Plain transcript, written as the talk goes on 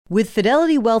With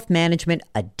Fidelity Wealth Management,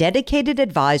 a dedicated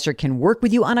advisor can work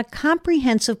with you on a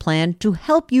comprehensive plan to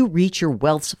help you reach your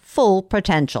wealth's full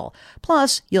potential.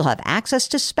 Plus, you'll have access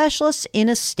to specialists in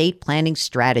estate planning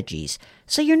strategies.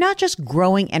 So you're not just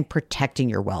growing and protecting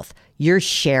your wealth, you're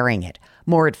sharing it.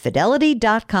 More at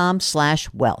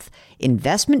fidelity.com/wealth.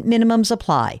 Investment minimums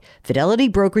apply. Fidelity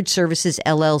Brokerage Services,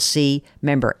 LLC,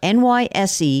 member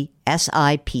NYSE,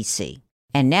 SIPC.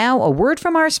 And now, a word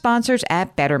from our sponsors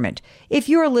at Betterment. If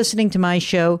you're listening to my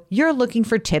show, you're looking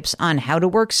for tips on how to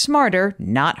work smarter,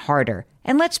 not harder.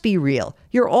 And let's be real,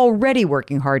 you're already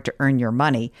working hard to earn your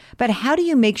money. But how do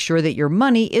you make sure that your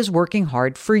money is working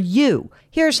hard for you?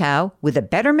 Here's how. With a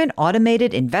Betterment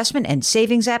automated investment and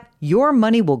savings app, your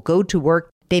money will go to work.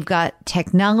 They've got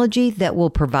technology that will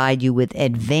provide you with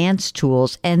advanced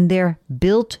tools, and they're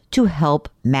built to help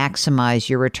maximize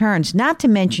your returns, not to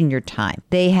mention your time.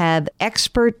 They have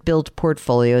expert-built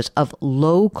portfolios of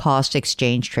low-cost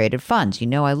exchange-traded funds. You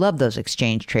know I love those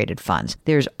exchange-traded funds.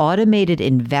 There's automated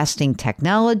investing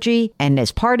technology, and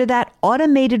as part of that,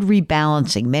 automated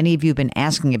rebalancing. Many of you have been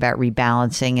asking about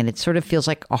rebalancing, and it sort of feels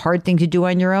like a hard thing to do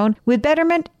on your own. With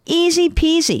Betterment, easy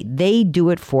peasy. They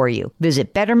do it for you.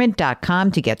 Visit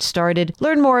Betterment.com to get started.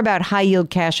 Learn more about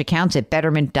high-yield cash accounts at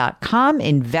Betterment.com.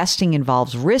 Investing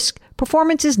involves risk.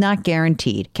 Performance is not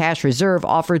guaranteed. Cash reserve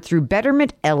offered through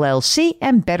Betterment LLC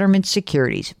and Betterment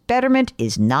Securities. Betterment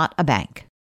is not a bank.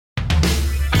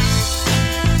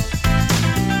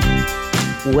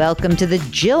 Welcome to the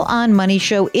Jill on Money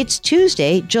Show. It's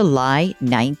Tuesday, July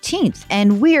 19th,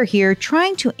 and we're here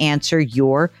trying to answer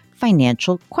your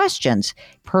financial questions.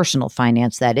 Personal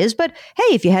finance, that is. But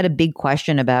hey, if you had a big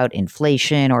question about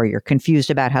inflation or you're confused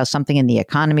about how something in the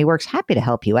economy works, happy to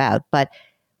help you out. But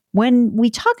when we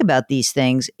talk about these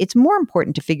things, it's more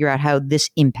important to figure out how this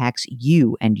impacts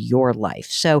you and your life.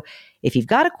 So if you've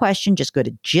got a question, just go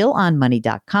to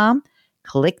jillonmoney.com,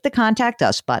 click the Contact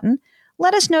Us button.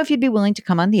 Let us know if you'd be willing to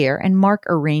come on the air, and Mark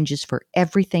arranges for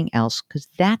everything else because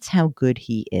that's how good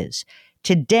he is.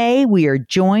 Today, we are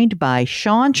joined by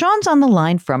Sean. Sean's on the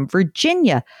line from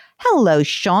Virginia. Hello,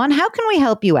 Sean. How can we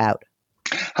help you out?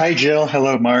 Hi, Jill.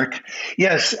 Hello, Mark.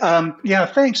 Yes.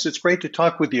 Thanks. It's great to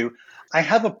talk with you. I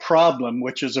have a problem,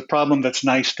 which is a problem that's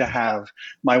nice to have.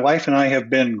 My wife and I have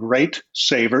been great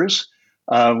savers.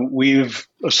 We've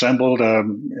assembled a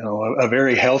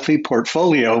very healthy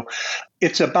portfolio.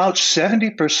 It's about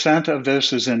 70% of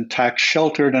this is in tax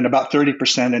sheltered and about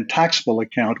 30% in taxable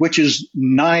account, which is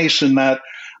nice in that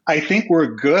I think we're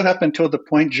good up until the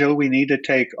point, Joe, we need to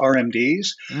take RMDs.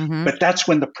 Mm-hmm. But that's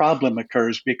when the problem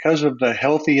occurs. Because of the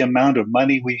healthy amount of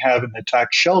money we have in the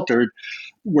tax sheltered,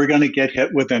 we're going to get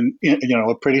hit with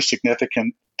a pretty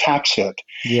significant tax hit.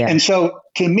 Yeah. And so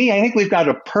to me, I think we've got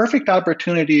a perfect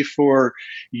opportunity for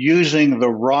using the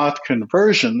Roth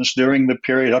conversions during the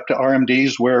period up to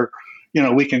RMDs where,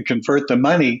 we can convert the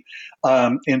money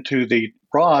into the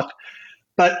Roth.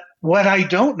 But what I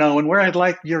don't know and where I'd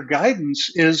like your guidance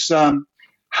is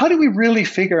how do we really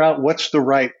figure out what's the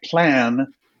right plan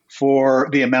for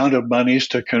the amount of monies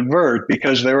to convert?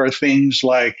 Because there are things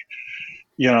like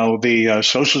the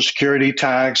Social Security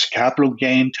tax, capital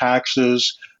gain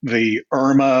taxes, the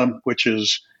IRMA, which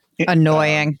is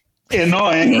annoying.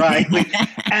 Annoying, right? We've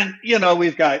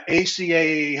got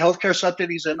ACA, healthcare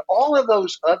subsidies, and all of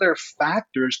those other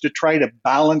factors to try to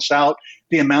balance out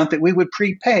the amount that we would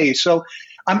prepay. So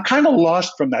I'm kind of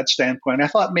lost from that standpoint. I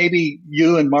thought maybe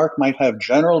you and Mark might have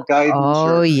general guidance.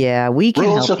 Oh, yeah. We can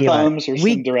rules help of you thumbs out. or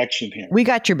some direction here. We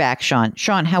got your back, Sean.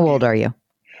 Sean, how old are you?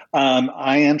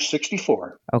 I am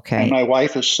 64. Okay. And my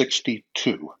wife is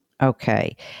 62.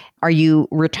 Okay. Are you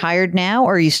retired now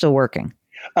or are you still working?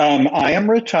 I am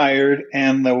retired,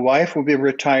 and the wife will be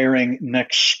retiring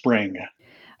next spring.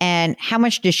 And how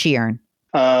much does she earn?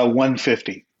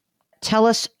 $150. Tell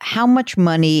us how much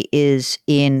money is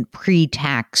in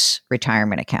pre-tax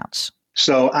retirement accounts.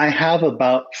 So I have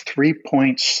about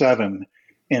 3.7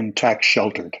 in tax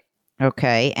sheltered.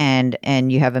 Okay. And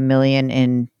you have $1 million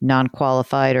in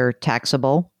non-qualified or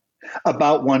taxable?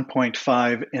 About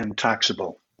 1.5 in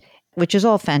taxable. Which is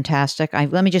all fantastic.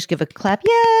 Let me just give a clap.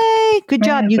 Yay! Good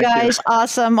job, you guys. You.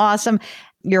 Awesome.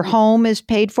 Your home is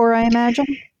paid for, I imagine?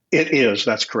 It is.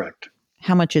 That's correct.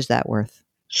 How much is that worth?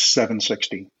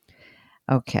 $760.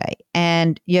 Okay.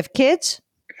 And you have kids?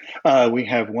 We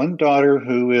have one daughter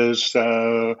who is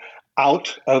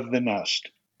out of the nest.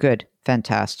 Good.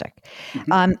 Fantastic.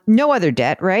 Mm-hmm. No other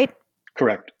debt, right?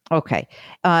 Correct. Okay.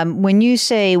 When you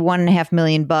say $1.5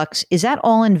 million, is that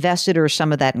all invested or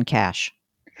some of that in cash?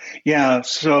 Yeah.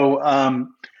 So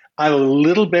I'm a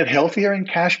little bit healthier in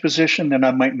cash position than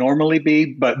I might normally be,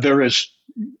 but there is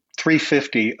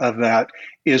 $350 of that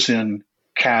is in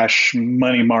cash,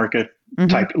 money market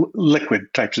type, liquid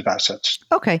types of assets.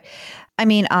 Okay. I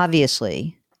mean,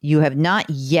 obviously, you have not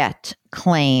yet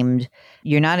claimed,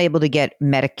 you're not able to get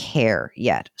Medicare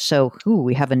yet. So,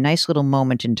 we have a nice little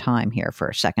moment in time here for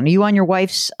a second. Are you on your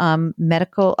wife's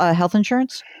medical health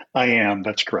insurance? I am.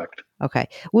 That's correct. Okay.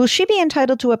 Will she be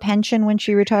entitled to a pension when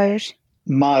she retires?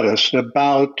 Modest,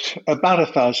 about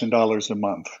 $1,000 a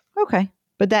month. Okay.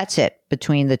 But that's it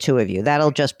between the two of you.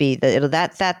 That'll just be that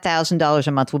 $1,000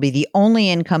 a month will be the only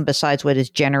income besides what is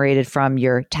generated from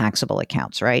your taxable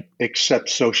accounts, right? Except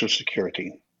Social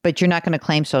Security. But you're not going to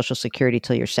claim Social Security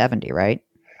till you're 70, right?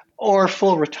 Or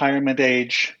full retirement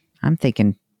age. I'm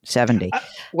thinking 70.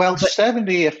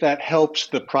 70, if that helps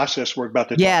the process we're about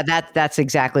to talk. Yeah, that's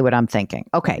exactly what I'm thinking.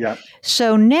 Okay. Yeah.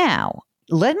 So now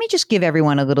let me just give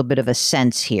everyone a little bit of a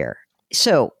sense here.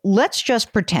 So let's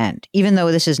just pretend, even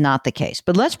though this is not the case,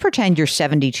 but let's pretend you're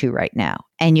 72 right now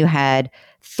and you had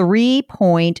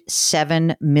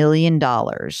 $3.7 million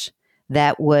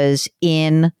that was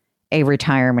in a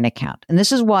retirement account. And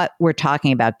this is what we're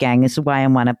talking about, gang. This is why I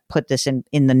want to put this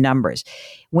in the numbers.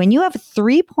 When you have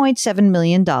 $3.7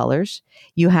 million,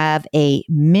 you have a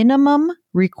minimum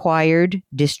required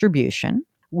distribution,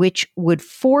 which would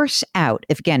force out,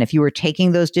 if you were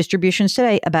taking those distributions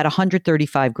today, about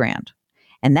 $135,000.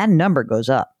 And that number goes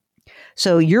up.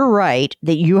 So you're right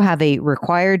that you have a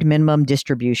required minimum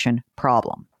distribution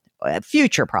problem, a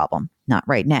future problem, not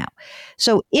right now.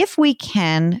 So if we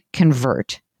can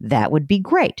convert, that would be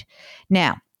great.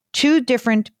 Now, two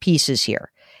different pieces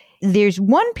here. There's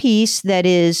one piece that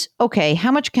is, okay,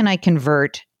 how much can I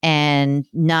convert and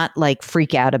not like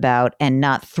freak out about and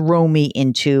not throw me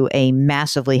into a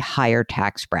massively higher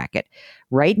tax bracket?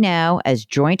 Right now, as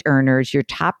joint earners, your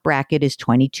top bracket is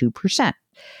 22%.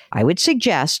 I would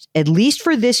suggest, at least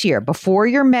for this year, before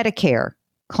your Medicare,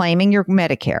 claiming your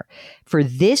Medicare, for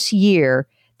this year,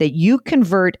 that you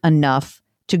convert enough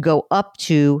to go up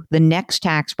to the next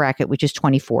tax bracket, which is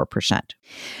 24%.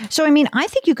 So, I mean, I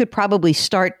think you could probably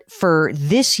start for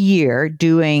this year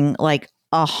doing like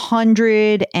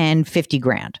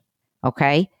 $150,000,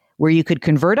 okay? Where you could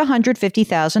convert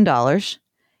 $150,000.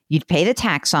 You'd pay the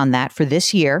tax on that for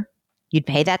this year. You'd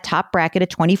pay that top bracket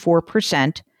at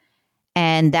 24%,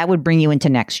 and that would bring you into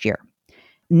next year.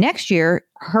 Next year,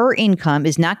 her income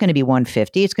is not going to be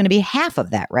 $150,000. It's going to be half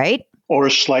of that, right? Or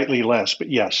slightly less, but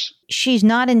yes. She's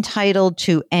not entitled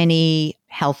to any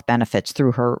health benefits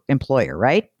through her employer,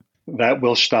 right? That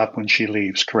will stop when she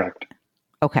leaves, correct.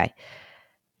 Okay.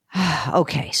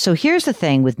 Okay, so here's the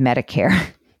thing with Medicare,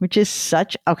 which is so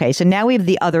now we have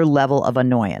the other level of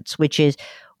annoyance, which is,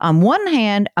 on one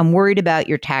hand, I'm worried about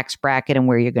your tax bracket and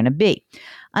where you're going to be.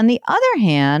 On the other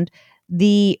hand,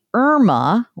 the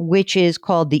IRMAA, which is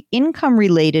called the Income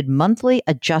Related Monthly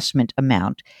Adjustment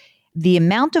Amount, the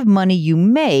amount of money you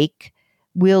make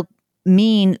will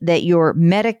mean that your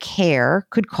Medicare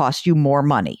could cost you more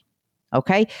money.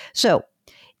 Okay? So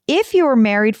if you're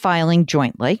married filing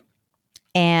jointly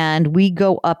and we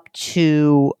go up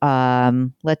to,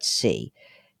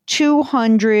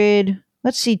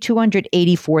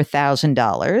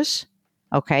 $284,000,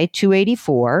 okay,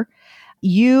 284,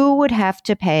 you would have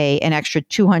to pay an extra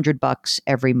 $200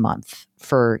 every month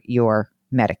for your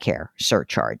Medicare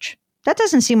surcharge. That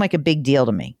doesn't seem like a big deal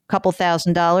to me. A couple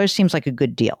 $1,000 seems like a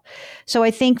good deal. So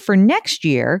I think for next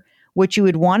year, what you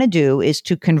would want to do is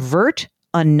to convert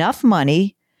enough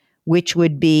money, which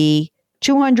would be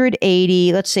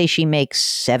 280. Let's say she makes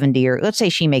 70, or let's say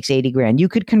she makes 80 grand. You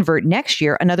could convert next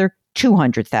year another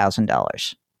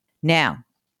 $200,000. Now,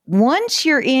 once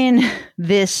you're in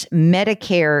this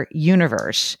Medicare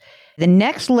universe, the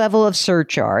next level of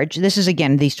surcharge, this is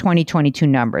again, these 2022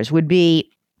 numbers, would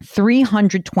be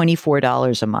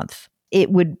 $324 a month.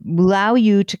 It would allow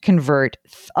you to convert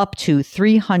up to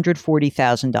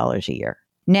 $340,000 a year.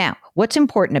 Now, what's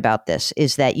important about this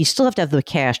is that you still have to have the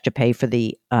cash to pay for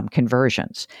the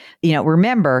conversions.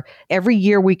 Remember, every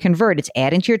year we convert, it's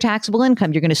adding to your taxable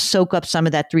income. You're going to soak up some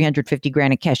of that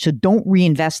 $350,000 in cash. So don't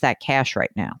reinvest that cash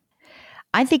right now.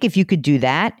 I think if you could do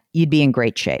that, you'd be in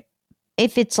great shape.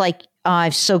 If it's like,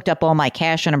 I've soaked up all my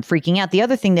cash and I'm freaking out. The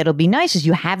other thing that'll be nice is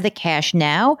you have the cash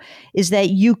now, is that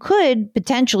you could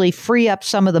potentially free up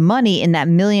some of the money in that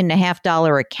 $1.5 million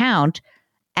account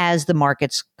as the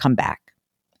markets come back.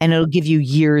 And it'll give you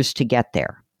years to get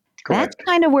there. Correct. That's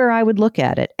kind of where I would look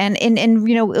at it. And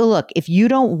look, if you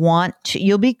don't want to,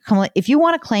 if you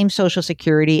want to claim Social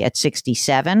Security at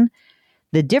 67,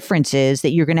 the difference is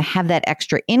that you're going to have that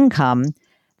extra income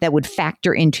that would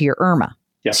factor into your IRMAA.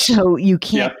 Yes. So you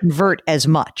can't convert as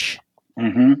much.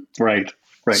 Mm-hmm. Right.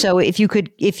 So if you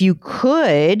could,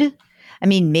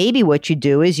 maybe what you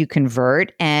do is you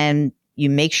convert and you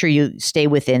make sure you stay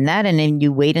within that, and then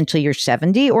you wait until you're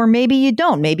 70, or maybe you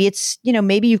don't. Maybe it's,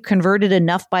 maybe you've converted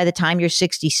enough by the time you're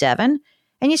 67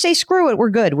 and you say, screw it,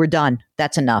 we're good, we're done.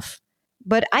 That's enough.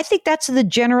 But I think that's the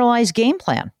generalized game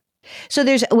plan. So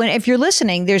if you're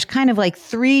listening, there's kind of like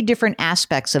 3 different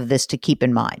aspects of this to keep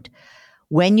in mind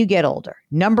when you get older.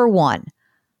 Number 1,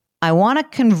 I want to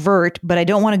convert, but I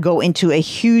don't want to go into a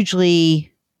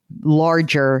hugely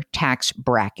larger tax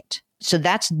bracket. So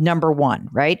that's number 1,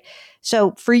 right?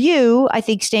 So for you, I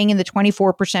think staying in the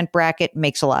 24% bracket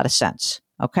makes a lot of sense.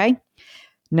 Okay.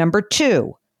 Number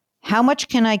 2, how much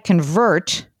can I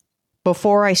convert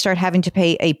before I start having to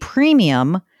pay a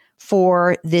premium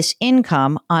for this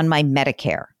income on my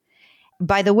Medicare?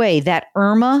 By the way, that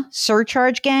IRMAA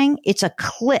surcharge, gang, it's a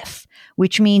cliff,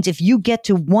 which means if you get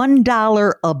to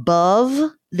 $1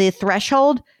 above the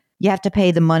threshold, you have to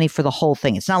pay the money for the whole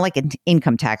thing. It's not like an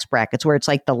income tax brackets where it's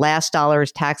like the last dollar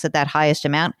is taxed at that highest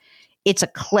amount. It's a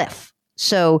cliff.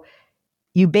 So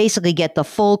you basically get the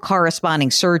full corresponding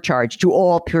surcharge to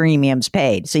all premiums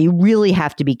paid. So you really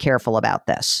have to be careful about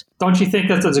this. Don't you think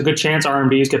that there's a good chance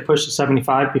RMDs get pushed to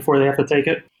 75 before they have to take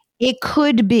it? It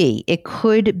could be. It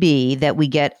could be that we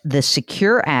get the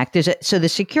Secure Act. So the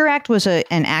Secure Act was an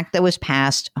act that was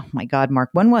passed, oh my God,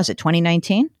 Mark, when was it?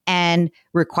 2019? And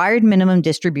required minimum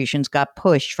distributions got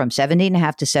pushed from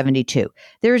 70.5 to 72.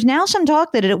 There is now some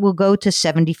talk that it will go to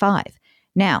 75.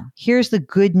 Now, here's the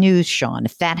good news, Sean.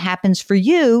 If that happens for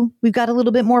you, we've got a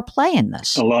little bit more play in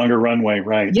this. A longer runway,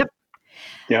 right? Yep.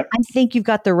 I think you've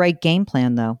got the right game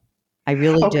plan, though. I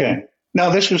really do. No,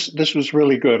 this was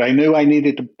really good. I knew I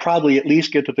needed to probably at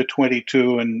least get to the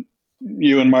 22, and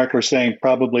you and Mark were saying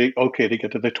probably okay to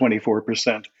get to the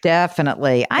 24%.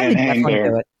 Definitely. I would definitely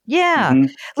do it. Yeah.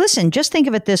 Mm-hmm. Listen, just think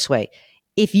of it this way.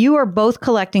 If you are both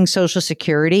collecting Social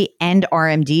Security and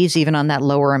RMDs, even on that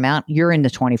lower amount, you're in the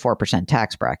 24%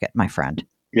 tax bracket, my friend.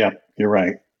 Yeah, you're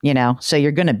right. So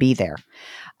you're going to be there.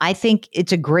 I think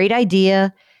it's a great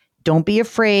idea. Don't be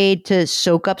afraid to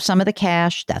soak up some of the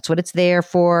cash. That's what it's there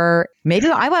for. Maybe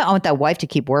I want that wife to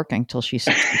keep working till she's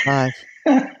 65.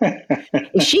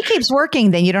 If she keeps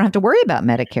working, then you don't have to worry about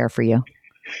Medicare for you.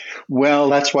 Well,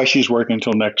 that's why she's working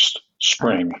until next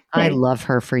spring. I love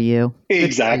her for you.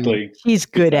 Exactly. She's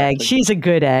good egg. She's a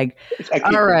good egg.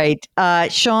 All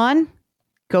right. Sean,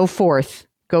 go forth.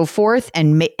 Go forth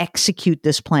and execute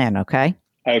this plan, okay?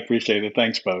 I appreciate it.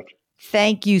 Thanks, both.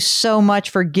 Thank you so much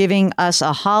for giving us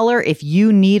a holler. If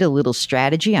you need a little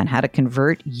strategy on how to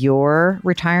convert your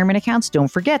retirement accounts, don't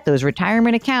forget those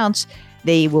retirement accounts,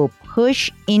 they will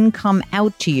push income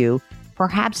out to you,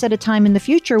 perhaps at a time in the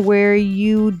future where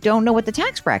you don't know what the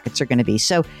tax brackets are going to be.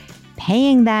 So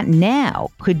paying that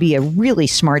now could be a really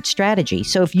smart strategy.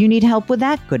 So if you need help with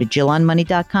that, go to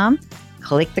JillOnMoney.com,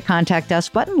 click the Contact Us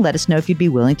button, let us know if you'd be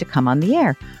willing to come on the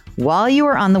air. While you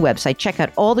are on the website, check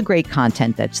out all the great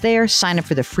content that's there. Sign up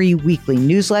for the free weekly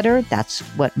newsletter. That's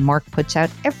what Mark puts out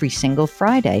every single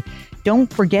Friday.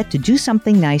 Don't forget to do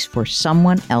something nice for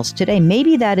someone else today.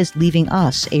 Maybe that is leaving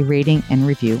us a rating and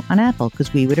review on Apple,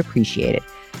 because we would appreciate it.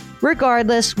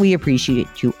 Regardless, we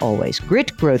appreciate you always.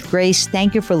 Grit, growth, grace.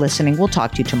 Thank you for listening. We'll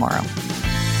talk to you tomorrow.